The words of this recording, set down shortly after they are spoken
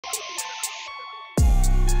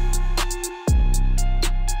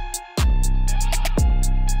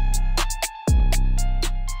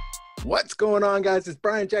What's going on, guys? It's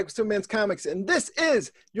Brian Jack with Superman's Comics, and this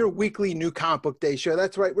is your weekly new comic book day show.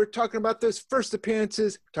 That's right. We're talking about those first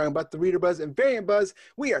appearances, we're talking about the reader buzz and variant buzz.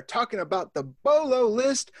 We are talking about the Bolo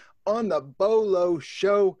list on the Bolo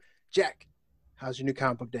show. Jack, how's your new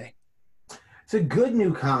comic book day? It's a good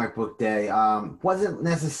new comic book day. Wasn't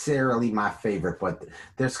necessarily my favorite, but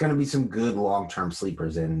there's going to be some good long-term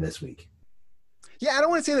sleepers in this week. Yeah, I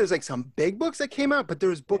don't want to say there's like some big books that came out, but there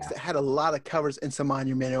was books that had a lot of covers and some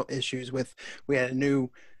monumental issues with. We had a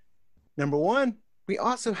new #1. We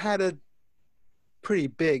also had a pretty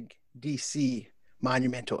big DC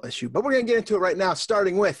monumental issue, but we're going to get into it right now,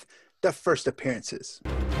 starting with the first appearances.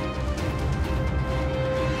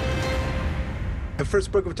 The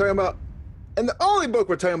first book we're talking about, and the only book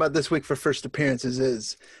we're talking about this week for first appearances,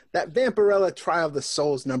 is that Vampirella Trial of the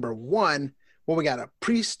Souls #1. Well, we got a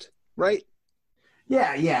priest, right?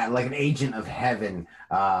 Yeah, like an agent of heaven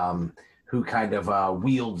who kind of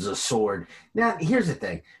wields a sword. Now, here's the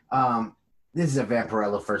thing. This is a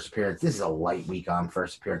Vampirella first appearance. This is a light week on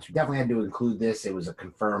first appearance. We definitely had to include this. It was a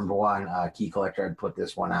confirmed one. Key Collector had put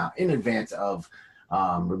this one out in advance of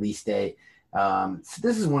release date. So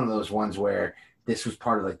this is one of those ones where this was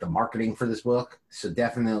part of like the marketing for this book. So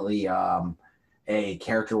definitely a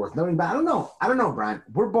character worth noting. But I don't know, Brian.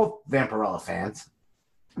 We're both Vampirella fans,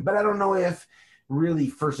 but I don't know if really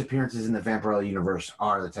first appearances in the Vampirella universe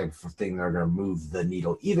are the type of thing that are going to move the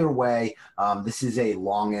needle. Either way, this is a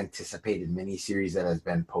long-anticipated miniseries that has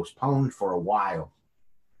been postponed for a while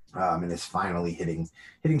and is finally hitting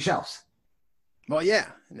shelves. Well, yeah,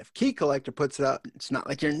 and if Key Collector puts it out, it's not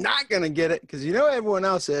like you're not going to get it, because you know everyone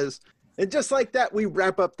else is. And just like that, we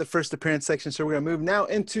wrap up the first appearance section, so we're going to move now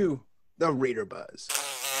into the reader buzz.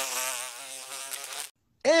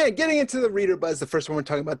 And getting into the reader buzz, the first one we're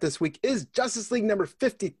talking about this week is Justice League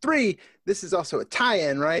 #53. This is also a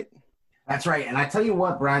tie-in, right? That's right. And I tell you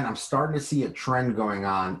what, Brian, I'm starting to see a trend going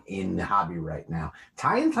on in the hobby right now.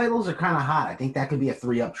 Tie-in titles are kind of hot. I think that could be a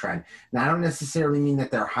 3-up trend. Now, I don't necessarily mean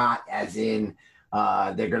that they're hot as in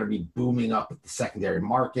they're going to be booming up at the secondary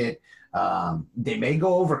market. They may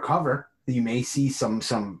go over cover. You may see some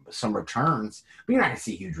returns, but you're not going to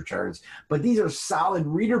see huge returns. But these are solid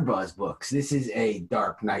reader buzz books. This is a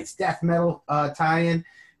Dark Knight's Death Metal tie-in.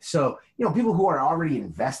 So, people who are already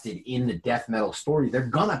invested in the Death Metal story, they're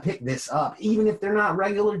going to pick this up, even if they're not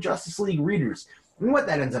regular Justice League readers. And what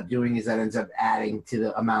that ends up doing is that ends up adding to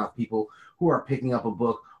the amount of people who are picking up a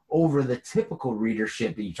book over the typical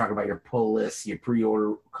readership that you talk about, your pull lists, your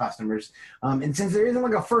pre-order customers. And since there isn't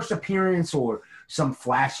like a first appearance or some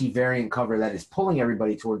flashy variant cover that is pulling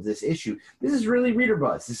everybody towards this issue, this is really reader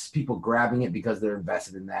buzz. This is people grabbing it because they're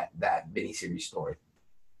invested in that miniseries story.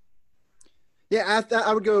 Yeah,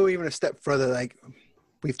 I would go even a step further. Like,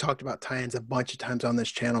 we've talked about tie-ins a bunch of times on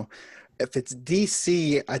this channel. If it's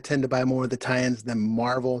DC, I tend to buy more of the tie-ins than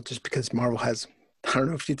Marvel, just because Marvel has, I don't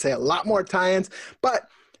know if you'd say a lot more tie-ins, but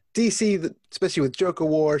DC, especially with Joker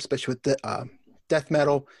War, especially with Death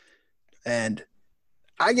Metal, and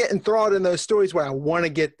I get enthralled in those stories where I want to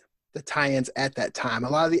get the tie-ins at that time. A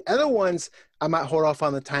lot of the other ones, I might hold off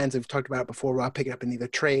on the tie-ins. We've talked about it before, where I'll pick it up in either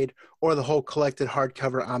trade or the whole collected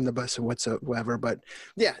hardcover omnibus or whatsoever. But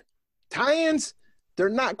yeah, tie-ins, they're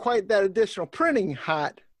not quite that additional printing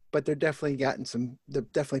hot, but they're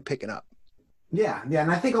definitely picking up. Yeah, and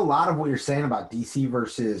I think a lot of what you're saying about DC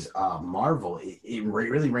versus Marvel, it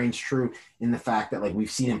really reigns true in the fact that, like, we've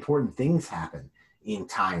seen important things happen in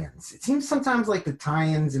tie-ins. It seems sometimes like the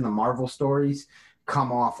tie-ins in the Marvel stories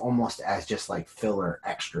come off almost as just like filler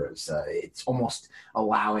extras. It's almost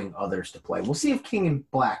allowing others to play. We'll see if King in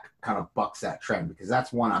Black kind of bucks that trend, because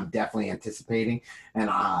that's one I'm definitely anticipating, and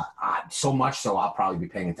so much so I'll probably be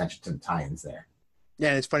paying attention to the tie-ins there. Yeah,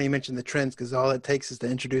 and it's funny you mentioned the trends, because all it takes is to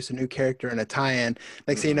introduce a new character in a tie-in.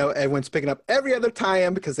 Next thing you know, everyone's picking up every other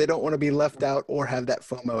tie-in because they don't want to be left out or have that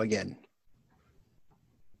FOMO again.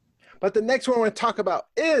 But the next one we're going to talk about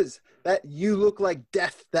is that You Look Like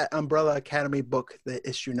Death, that Umbrella Academy book, the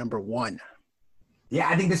issue #1. Yeah,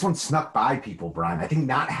 I think this one snuck by people, Brian. I think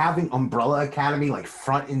not having Umbrella Academy like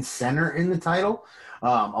front and center in the title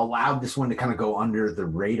allowed this one to kind of go under the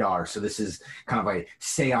radar. So this is kind of a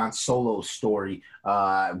seance solo story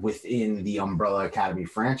within the Umbrella Academy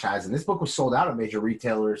franchise. And this book was sold out at major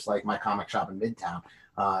retailers like My Comic Shop in Midtown.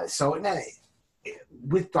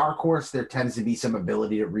 With Dark Horse, there tends to be some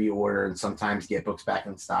ability to reorder and sometimes get books back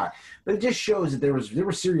in stock. But it just shows that there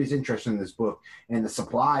was serious interest in this book, and the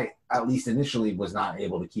supply, at least initially, was not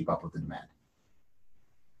able to keep up with the demand.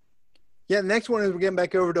 Yeah, the next one is we're getting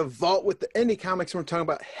back over to Vault with the indie comics, and we're talking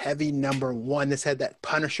about Heavy #1. This had that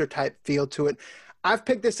Punisher type feel to it. I've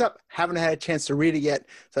picked this up, haven't had a chance to read it yet,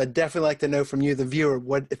 so I'd definitely like to know from you, the viewer,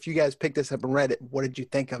 what if you guys picked this up and read it, what did you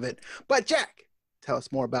think of it? But Jack, tell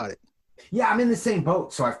us more about it. Yeah, I'm in the same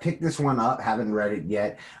boat. So I've picked this one up, haven't read it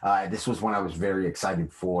yet. This was one I was very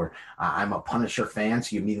excited for. I'm a Punisher fan,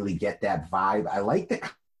 so you immediately get that vibe. I like the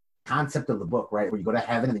concept of the book, right? Where you go to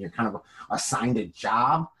heaven and then you're kind of assigned a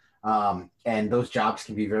job. And those jobs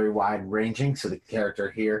can be very wide ranging. So the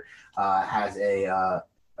character here has a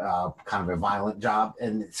kind of a violent job.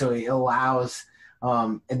 And so it allows,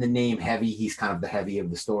 in the name Heavy, he's kind of the heavy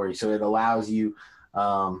of the story. So it allows you,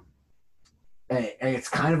 and it's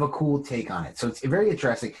kind of a cool take on it. So it's very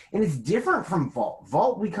interesting. And it's different from Vault.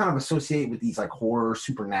 Vault, we kind of associate with these like horror,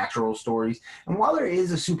 supernatural stories. And while there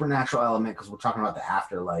is a supernatural element, because we're talking about the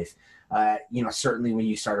afterlife, certainly when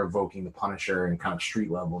you start evoking the Punisher and kind of street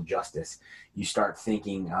level justice, you start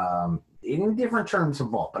thinking in different terms of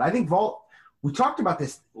Vault. But I think Vault, we talked about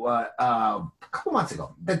this a couple months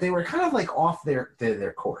ago, that they were kind of like off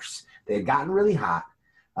their course. They had gotten really hot.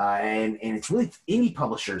 And it's really indie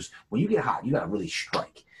publishers, when you get hot, you got to really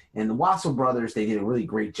strike. And the Wassel brothers, they did a really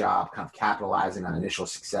great job kind of capitalizing on initial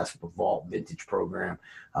success with the Vault Vintage program.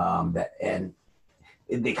 And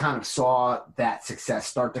they kind of saw that success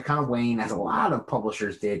start to kind of wane, as a lot of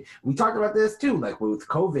publishers did. We talked about this too, like with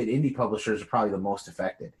COVID, indie publishers are probably the most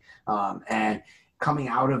affected. And coming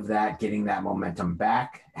out of that, getting that momentum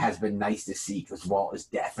back has been nice to see, because Vault is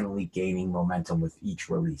definitely gaining momentum with each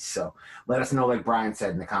release. So let us know, like Brian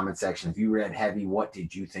said in the comment section, if you read Heavy, what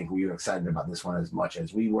did you think? Were you excited about this one as much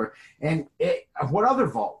as we were? And what other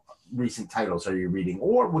Vault recent titles are you reading,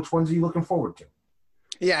 or which ones are you looking forward to?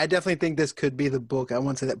 Yeah, I definitely think this could be the book, I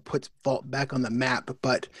won't say that puts Vault back on the map,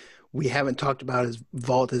 but we haven't talked about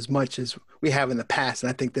Vault as much as we have in the past,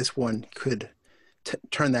 and I think this one could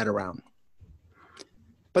turn that around.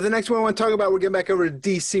 But the next one I want to talk about, we're getting back over to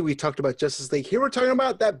DC. We talked about Justice League. Here we're talking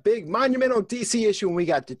about that big monumental DC issue, and we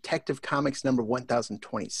got Detective Comics number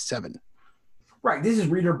 1027. Right, this is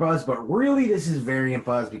reader buzz, but really this is variant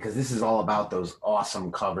buzz, because this is all about those awesome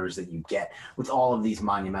covers that you get with all of these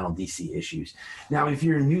monumental DC issues. Now, if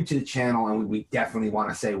you're new to the channel, and we definitely want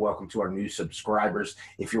to say welcome to our new subscribers.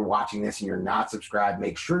 If you're watching this and you're not subscribed,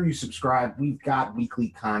 make sure you subscribe. We've got weekly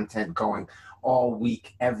content going all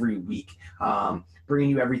week, every week, bringing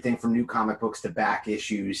you everything from new comic books to back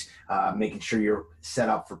issues, making sure you're set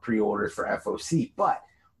up for pre-orders for FOC. But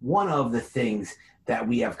one of the things that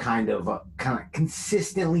we have kind of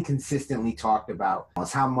consistently talked about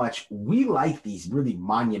is how much we like these really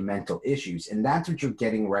monumental issues. And that's what you're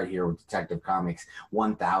getting right here with Detective Comics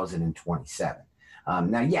 1027.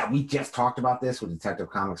 Now, yeah, we just talked about this with Detective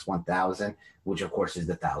Comics 1000, which of course is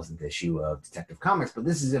the 1000th issue of Detective Comics. But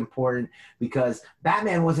this is important because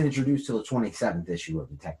Batman wasn't introduced till the 27th issue of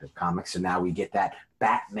Detective Comics. So now we get that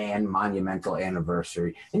Batman monumental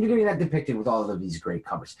anniversary, and you're getting that depicted with all of these great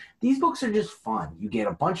covers. These books are just fun. You get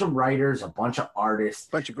a bunch of writers, a bunch of artists,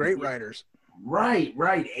 A bunch of great writers. Right.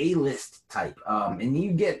 A-list type. And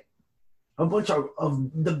you get a bunch of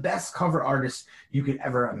the best cover artists you could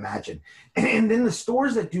ever imagine. And then the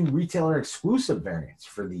stores that do retailer exclusive variants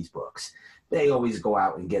for these books, they always go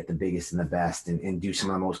out and get the biggest and the best and do some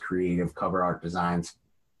of the most creative cover art designs.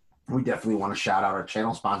 We definitely want to shout out our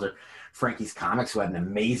channel sponsor, Frankie's Comics, who had an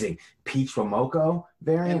amazing Peach Momoko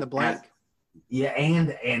variant. And the blank.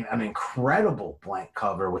 And an incredible blank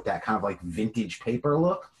cover with that kind of like vintage paper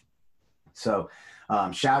look. So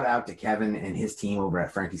shout out to Kevin and his team over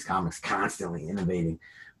at Frankie's Comics, constantly innovating.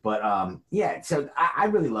 But so I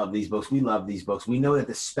really love these books. We love these books. We know that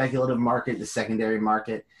the speculative market, the secondary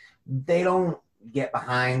market, they don't get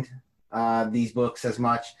behind these books as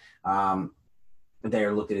much. They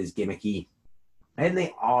are looked at as gimmicky. And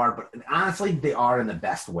they are, but honestly, they are in the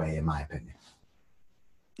best way, in my opinion.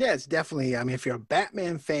 Yeah, it's definitely, I mean, if you're a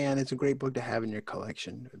Batman fan, it's a great book to have in your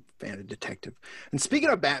collection, a fan of detective. And speaking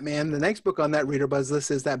of Batman, the next book on that Reader Buzz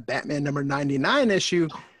list is that Batman number 99 issue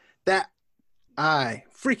that I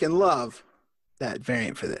freaking love that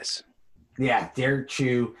variant for this. Yeah, Derek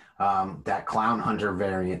Chu, that Clown Hunter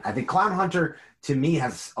variant. I think Clown Hunter, to me,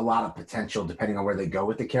 has a lot of potential depending on where they go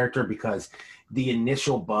with the character, because the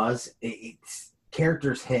initial buzz, it's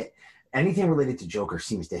characters hit. Anything related to Joker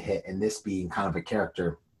seems to hit, and this being kind of a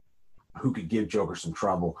character who could give Joker some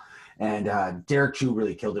trouble. And Derek Chu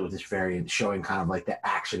really killed it with this variant, showing kind of like the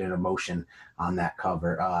action and emotion on that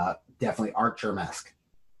cover. Definitely Archer-esque.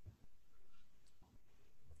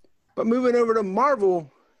 But moving over to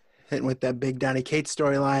Marvel, hitting with that big Donny Cates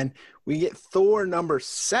storyline, we get Thor number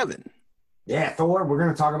 7. Yeah, Thor. We're going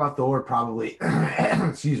to talk about Thor probably.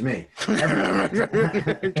 Excuse me.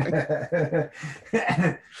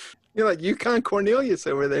 You're like Yukon Cornelius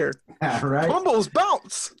over there. Right? Fumbles,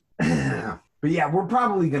 bounce. But yeah, we're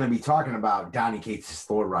probably going to be talking about Donny Cates'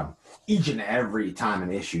 Thor run each and every time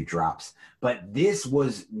an issue drops. But this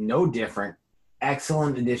was no different.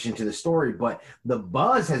 Excellent addition to the story. But the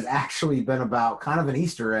buzz has actually been about kind of an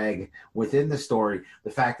Easter egg within the story.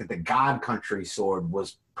 The fact that the God Country sword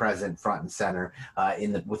was present front and center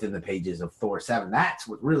within the pages of Thor 7. That's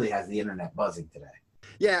what really has the internet buzzing today.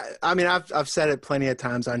 Yeah, I mean, I've said it plenty of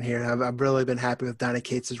times on here. I've really been happy with Donny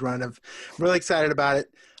Cates' run. I'm really excited about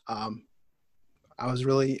it. I was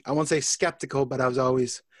really, I won't say skeptical, but I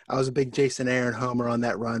was a big Jason Aaron homer on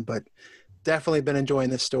that run, but definitely been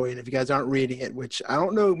enjoying this story. And if you guys aren't reading it, which I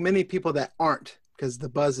don't know many people that aren't, because the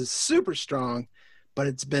buzz is super strong, but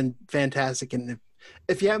it's been fantastic. And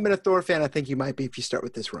if you haven't been a Thor fan, I think you might be if you start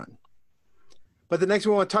with this run. But the next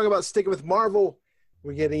one we want to talk about, sticking with Marvel,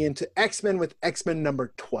 we're getting into X-Men with X-Men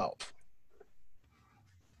number 12.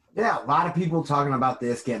 Yeah, a lot of people talking about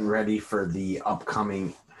this, getting ready for the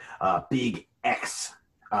upcoming big X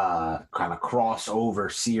kind of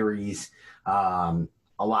crossover series.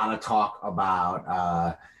 A lot of talk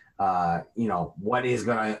about what is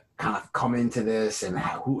going to kind of come into this and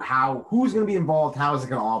who's going to be involved, how is it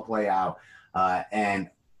going to all play out, and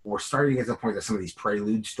we're starting to get to the point that some of these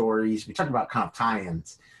prelude stories, we talked about kind of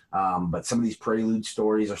tie-ins, but some of these prelude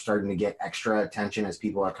stories are starting to get extra attention as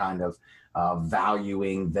people are kind of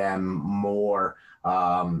valuing them more,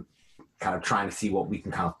 kind of trying to see what we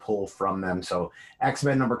can kind of pull from them. So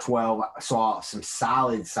X-Men number 12 saw some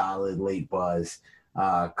solid late buzz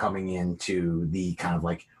coming into the kind of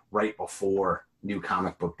like right before new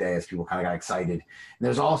comic book day as people kind of got excited. And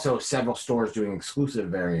there's also several stores doing exclusive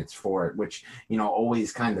variants for it, which,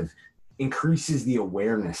 always kind of increases the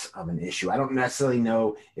awareness of an issue. I don't necessarily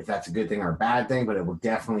know if that's a good thing or a bad thing, but it will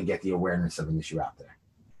definitely get the awareness of an issue out there.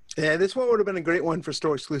 Yeah, this one would have been a great one for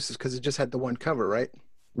store exclusives because it just had the one cover, right?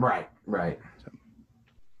 Right. So.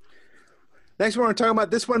 Next one we're talking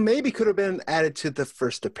about, this one maybe could have been added to the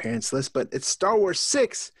first appearance list, but it's Star Wars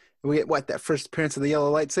 6. And we get that first appearance of the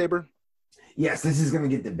yellow lightsaber? Yes, this is going to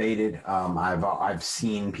get debated. I've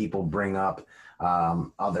seen people bring up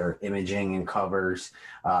other imaging and covers.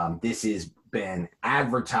 This has been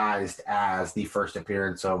advertised as the first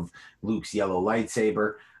appearance of Luke's yellow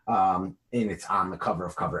lightsaber. And it's on the cover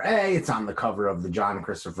of cover A. It's on the cover of the John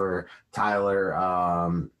Christopher Tyler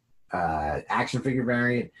action figure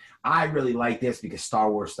variant. I really like this because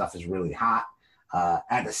Star Wars stuff is really hot.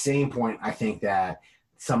 At the same point, I think that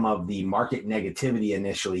some of the market negativity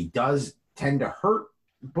initially does tend to hurt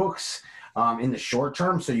books in the short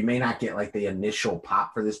term. So you may not get like the initial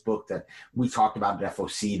pop for this book that we talked about at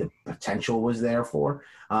FOC, the potential was there for.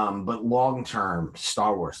 But long term,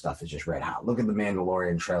 Star Wars stuff is just red hot. Look at the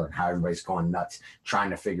Mandalorian trailer and how everybody's going nuts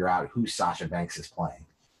trying to figure out who Sasha Banks is playing.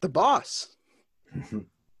 The boss.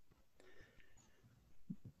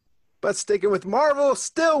 But sticking with Marvel,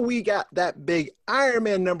 still we got that big Iron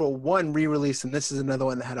Man number 1 re-release, and this is another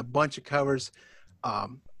one that had a bunch of covers.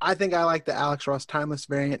 I think I like the Alex Ross Timeless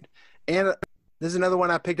variant, and this is another one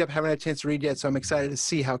I picked up, haven't had a chance to read yet, so I'm excited to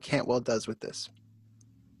see how Cantwell does with this.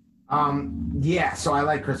 Yeah, so I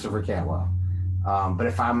like Christopher Cantwell. But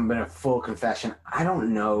if I'm in a full confession, I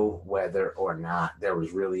don't know whether or not there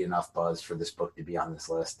was really enough buzz for this book to be on this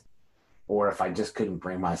list, or if I just couldn't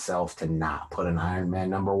bring myself to not put an Iron Man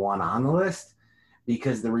number 1 on the list,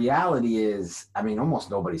 because the reality is, I mean, almost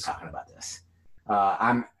nobody's talking about this.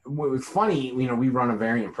 It's funny, we run a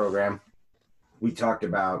variant program. We talked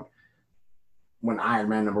about when Iron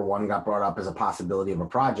Man number 1 got brought up as a possibility of a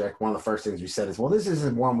project. One of the first things we said is, well, this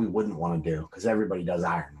isn't one we wouldn't want to do because everybody does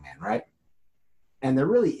Iron Man, right? And there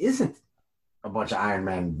really isn't a bunch of Iron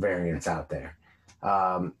Man variants out there.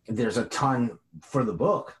 There's a ton for the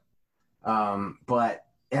book.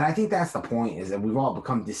 And I think that's the point, is that we've all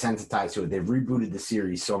become desensitized to it. They've rebooted the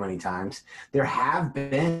series so many times. There have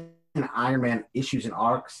been Iron Man issues and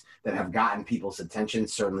arcs that have gotten people's attention.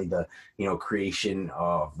 Certainly the, creation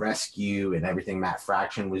of Rescue and everything Matt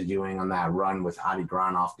Fraction was doing on that run with Adi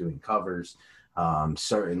Granoff doing covers.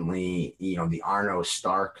 Certainly, the Arno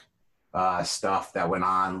Stark stuff that went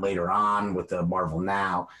on later on with the Marvel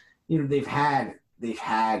Now. They've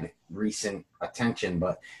had recent attention,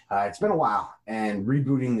 but it's been a while, and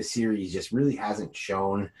rebooting the series just really hasn't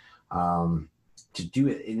shown to do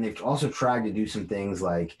it. And they've also tried to do some things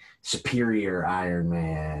like Superior Iron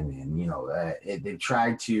Man, and they've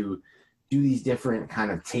tried to do these different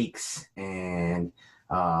kind of takes and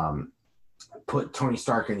put Tony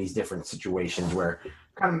Stark in these different situations where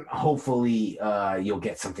kind of hopefully you'll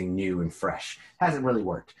get something new and fresh. Hasn't really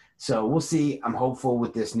worked. So we'll see. I'm hopeful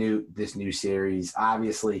with this new series.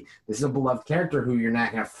 Obviously, this is a beloved character who you're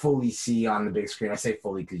not going to fully see on the big screen. I say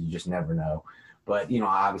fully because you just never know. But,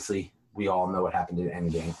 obviously, we all know what happened in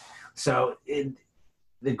Endgame. So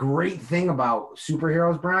the great thing about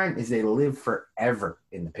superheroes, Brian, is they live forever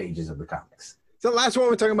in the pages of the comics. So the last one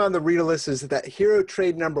we're talking about on the reader list is that Hero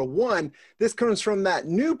Trade #1. This comes from that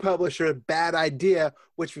new publisher, Bad Idea,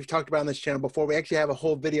 which we've talked about on this channel before. We actually have a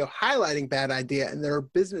whole video highlighting Bad Idea and their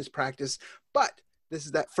business practice, but this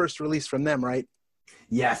is that first release from them, right?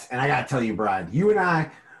 Yes, and I got to tell you, Brian, you and I,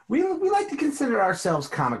 we like to consider ourselves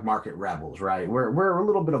comic market rebels, right? We're a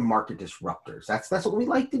little bit of market disruptors. That's what we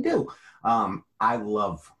like to do. I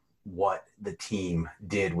love what the team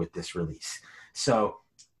did with this release. So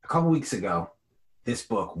a couple weeks ago, this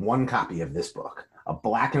book, one copy of this book, a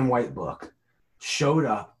black and white book, showed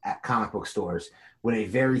up at comic book stores with a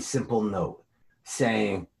very simple note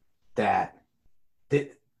saying that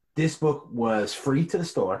this book was free to the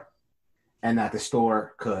store and that the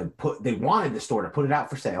store they wanted the store to put it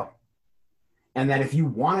out for sale. And that if you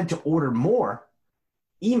wanted to order more,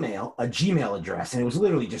 email a Gmail address. And it was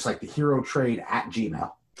literally just like the Hero Trade at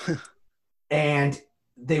Gmail. And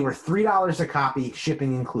they were $3 a copy,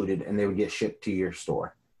 shipping included, and they would get shipped to your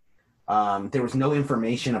store. There was no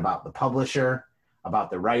information about the publisher,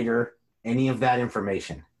 about the writer, any of that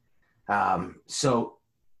information. So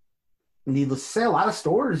needless to say, a lot of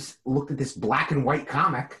stores looked at this black and white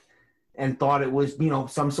comic and thought it was,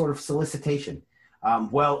 some sort of solicitation.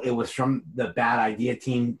 Well, it was from the Bad Idea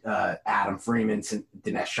team, Adam Freeman,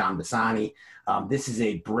 Dinesh Shamdasani. This is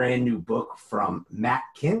a brand new book from Matt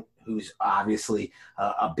Kindt, who's obviously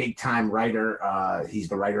a big-time writer. He's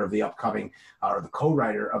the writer of the upcoming, or the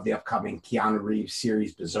co-writer of the upcoming Keanu Reeves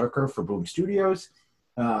series Berserker for Boom Studios.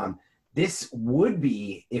 This would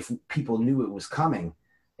be, if people knew it was coming,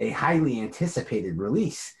 a highly anticipated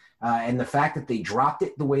release. And the fact that they dropped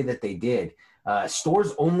it the way that they did,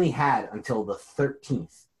 stores only had until the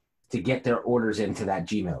 13th to get their orders into that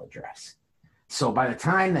Gmail address. So by the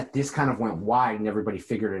time that this kind of went wide and everybody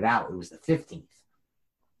figured it out, it was the 15th.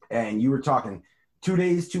 And you were talking 2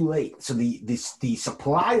 days too late. So the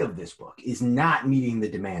supply of this book is not meeting the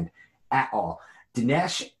demand at all.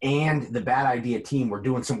 Dinesh and the Bad Idea team were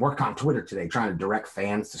doing some work on Twitter today, trying to direct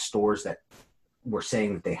fans to stores that were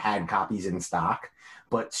saying that they had copies in stock,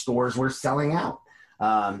 but stores were selling out.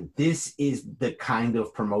 This is the kind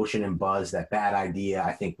of promotion and buzz that Bad Idea,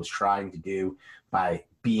 I think, was trying to do by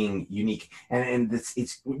being unique. And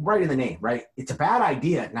it's right in the name, right? It's a bad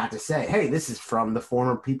idea not to say, hey, this is from the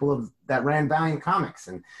former people that ran Valiant Comics.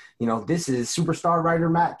 And, this is superstar writer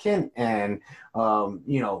Matt Kindt. And,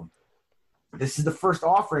 this is the first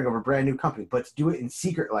offering of a brand new company. But to do it in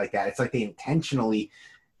secret like that, it's like they intentionally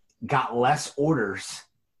got less orders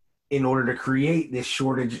in order to create this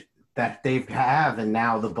shortage that they have, and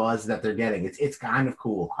now the buzz that they're getting. It's kind of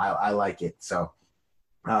cool. I like it. So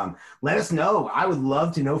let us know. I would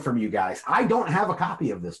love to know from you guys. I don't have a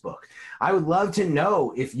copy of this book. I would love to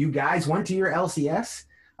know if you guys went to your LCS.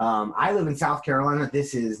 I live in South Carolina.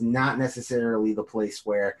 This is not necessarily the place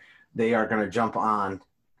where they are going to jump on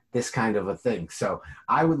this kind of a thing. So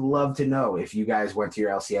I would love to know if you guys went to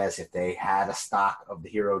your LCS, if they had a stock of the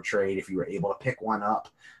Hero Trade, if you were able to pick one up.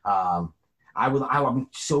 I'm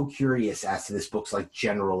so curious as to this book's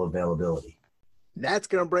general availability. That's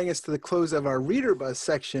going to bring us to the close of our Reader Buzz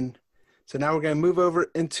section. So now we're going to move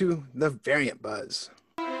over into the Variant Buzz.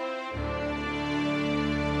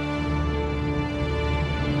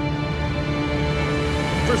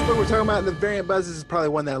 First book we're talking about in the Variant Buzz is probably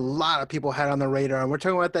one that a lot of people had on their radar. And we're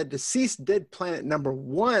talking about that Deceased Dead Planet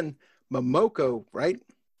 #1, Momoko, right?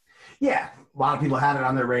 Yeah, a lot of people had it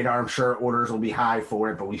on their radar. I'm sure orders will be high for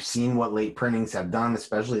it, but we've seen what late printings have done,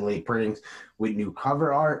 especially late printings with new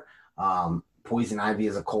cover art. Poison Ivy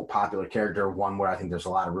is a cult popular character, one where I think there's a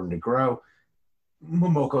lot of room to grow.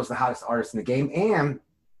 Momoko is the hottest artist in the game, and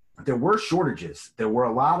there were shortages. There were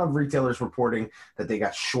a lot of retailers reporting that they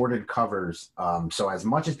got shorted covers. So as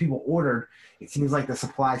much as people ordered, it seems like the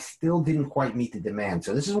supply still didn't quite meet the demand.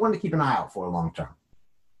 So this is one to keep an eye out for long term.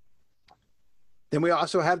 Then we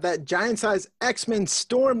also have that giant size X-Men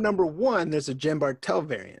Storm #1. There's a Jen Bartel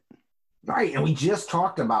variant. Right, and we just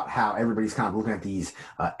talked about how everybody's kind of looking at these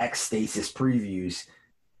X-Stasis previews.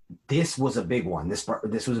 This was a big one. This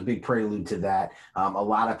was a big prelude to that. A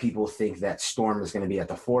lot of people think that Storm is going to be at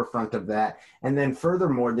the forefront of that. And then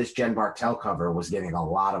furthermore, this Jen Bartel cover was getting a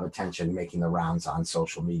lot of attention, making the rounds on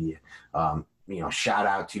social media. shout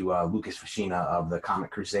out to Lucas Fashina of the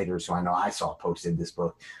Comic Crusaders, who I know I saw posted this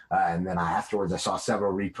book. And then afterwards I saw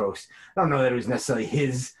several reposts. I don't know that it was necessarily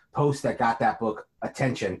his post that got that book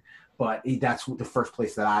attention, but that's the first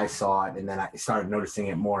place that I saw it. And then I started noticing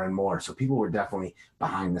it more and more. So people were definitely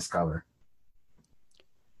behind this cover.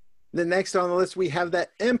 The next on the list, we have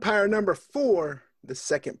that Empire #4, the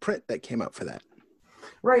second print that came out for that.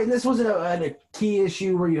 Right, and this was a key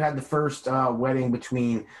issue where you had the first wedding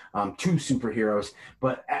between two superheroes,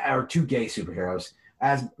 or two gay superheroes.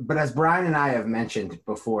 But as Brian and I have mentioned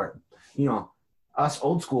before, us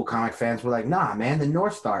old school comic fans were like, nah, man, the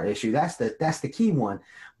North Star issue, that's the key one.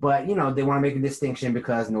 But they want to make a distinction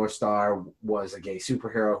because North Star was a gay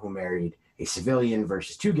superhero who married a civilian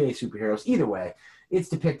versus two gay superheroes. Either way, it's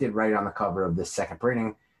depicted right on the cover of this second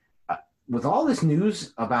printing. With all this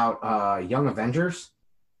news about Young Avengers.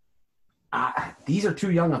 These are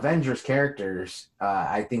two Young Avengers characters.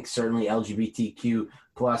 I think certainly LGBTQ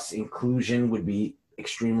plus inclusion would be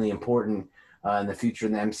extremely important in the future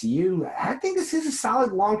in the MCU. I think this is a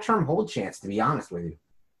solid long-term hold chance, to be honest with you.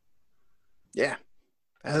 Yeah.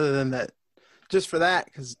 Other than that, just for that,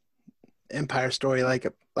 because Empire story, like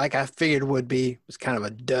I figured would be, was kind of a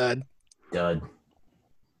dud. Dud.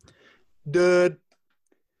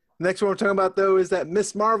 Next one we're talking about, though, is that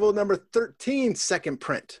Miss Marvel #13 second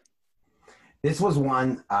print. This was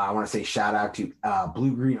one, I want to say shout out to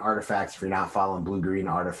Blue Green Artifacts. If you're not following Blue Green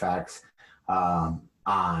Artifacts on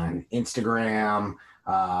Instagram,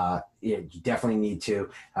 you definitely need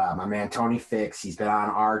to. My man Tony Fix, he's been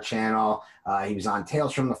on our channel. He was on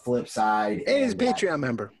Tales from the Flip Side. And he's a Patreon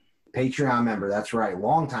member. Patreon member, that's right.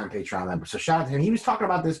 Longtime Patreon member. So shout out to him. He was talking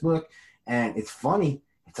about this book, and it's funny.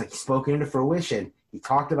 It's like he's spoken into fruition. He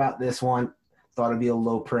talked about this one. Thought it'd be a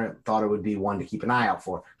low print, thought it would be one to keep an eye out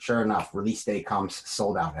for. Sure enough, release day comes,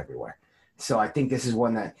 sold out everywhere. So I think this is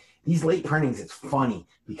one that, these late printings, it's funny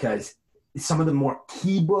because some of the more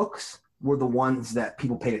key books were the ones that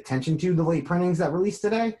people paid attention to, the late printings that released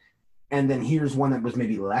today. And then here's one that was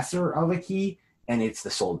maybe lesser of a key, and it's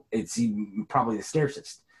probably the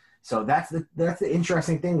scarcest. So that's the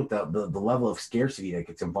interesting thing with the level of scarcity that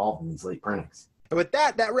gets involved in these late printings. And with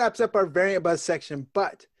that wraps up our Variant Buzz section,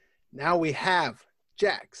 but now we have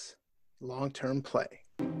Jack's long-term play.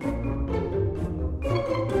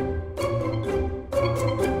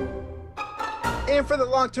 And for the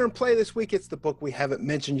long-term play this week, it's the book we haven't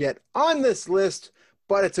mentioned yet on this list,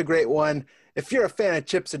 but it's a great one. If you're a fan of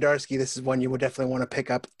Chip Zdarsky, this is one you would definitely want to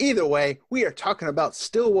pick up. Either way, we are talking about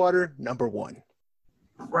Stillwater #1.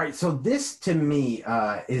 Right. So this, to me,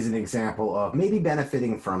 is an example of maybe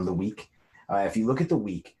benefiting from the week. If you look at the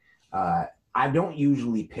week, I don't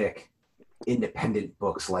usually pick independent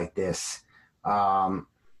books like this. Horror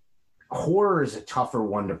is a tougher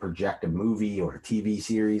one to project a movie or a TV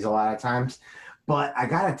series a lot of times. But I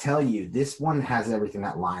got to tell you, this one has everything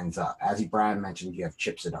that lines up. As Brian mentioned, you have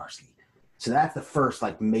Chip Zdarsky. So that's the first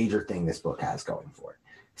major thing this book has going for it.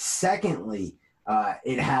 Secondly,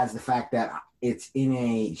 it has the fact that it's in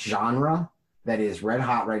a genre that is red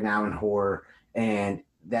hot right now in horror, and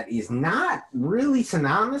that is not really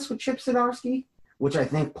synonymous with Chip Zdarsky, which I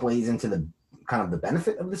think plays into the kind of the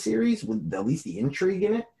benefit of the series, with at least the intrigue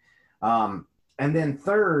in it. And then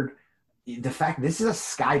third, the fact this is a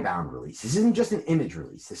Skybound release. This isn't just an Image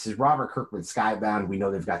release. This is Robert Kirkman's Skybound. We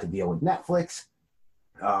know they've got to deal with Netflix.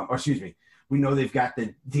 We know they've got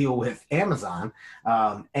to deal with Amazon.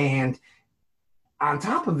 And on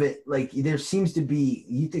top of it, there seems to be,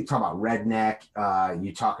 you talk about Redneck,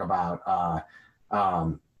 you talk about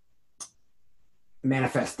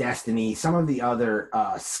Manifest Destiny, some of the other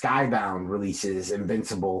Skybound releases,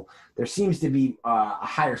 Invincible, there seems to be a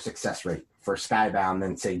higher success rate for Skybound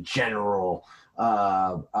than, say, general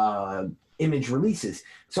Image releases.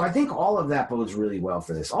 So I think all of that bodes really well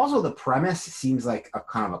for this. Also, the premise seems like a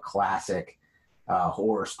kind of a classic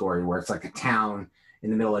horror story where it's like a town in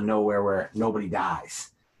the middle of nowhere where nobody dies.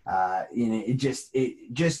 It just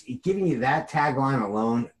giving you that tagline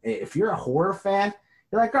alone, if you're a horror fan,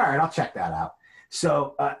 you're like, all right, I'll check that out.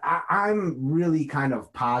 So I'm really kind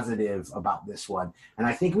of positive about this one. And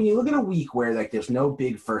I think when you look at a week where there's no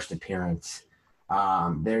big first appearance,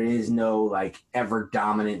 there is no ever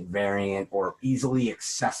dominant variant or easily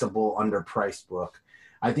accessible underpriced book,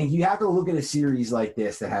 I think you have to look at a series like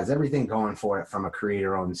this that has everything going for it from a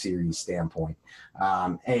creator-owned series standpoint.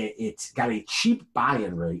 It's got a cheap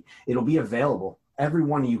buy-in rate. It'll be available. Every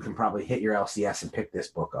one of you can probably hit your LCS and pick this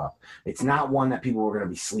book up. It's not one that people were going to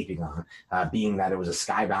be sleeping on, being that it was a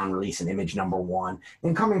Skybound release and Image #1,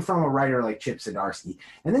 and coming from a writer like Chip Zdarsky.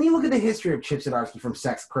 And then you look at the history of Chip Zdarsky, from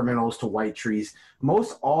Sex Criminals to White Trees.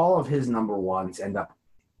 Most all of his #1s end up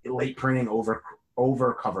late printing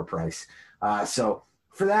over cover price. So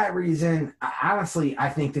for that reason, honestly, I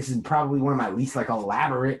think this is probably one of my least like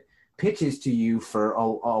elaborate pitches to you for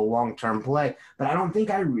a long-term play, but I don't think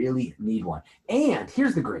I really need one. And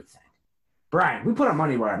here's the great thing, Brian, we put our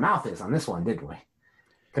money where our mouth is on this one, didn't we?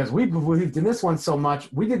 Because we believed in this one so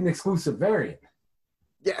much, we did an exclusive variant.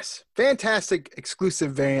 Yes, fantastic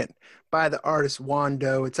exclusive variant by the artist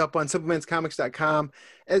Wando. It's up on supplementscomics.com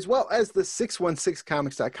as well as the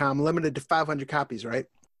 616comics.com, limited to 500 copies, right?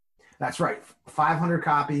 That's right. 500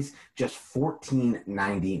 copies, just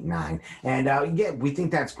 $14.99. And yeah, we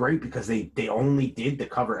think that's great because they only did the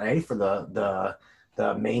cover A for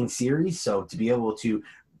the main series. So to be able to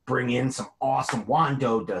bring in some awesome,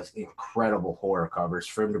 Wando does incredible horror covers.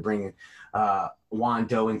 For him to bring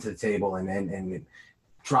Wando into the table and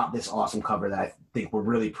drop this awesome cover that I think we're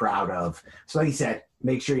really proud of. So like you said,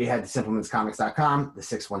 make sure you head to supplementscomics.com, the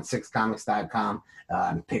 616comics.com,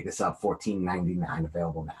 and pick this up, $14.99,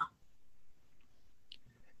 available now.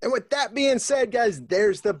 And with that being said, guys,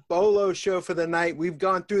 there's the Bolo show for the night. We've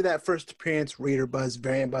gone through that first appearance, reader buzz,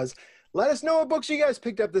 variant buzz. Let us know what books you guys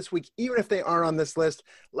picked up this week, even if they aren't on this list.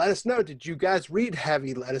 Let us know, did you guys read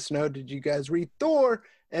Heavy? Let us know, did you guys read Thor?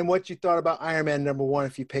 And what you thought about Iron Man #1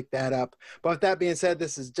 if you picked that up. But with that being said,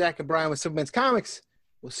 this is Jack and Brian with Superman's Comics.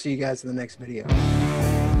 We'll see you guys in the next video.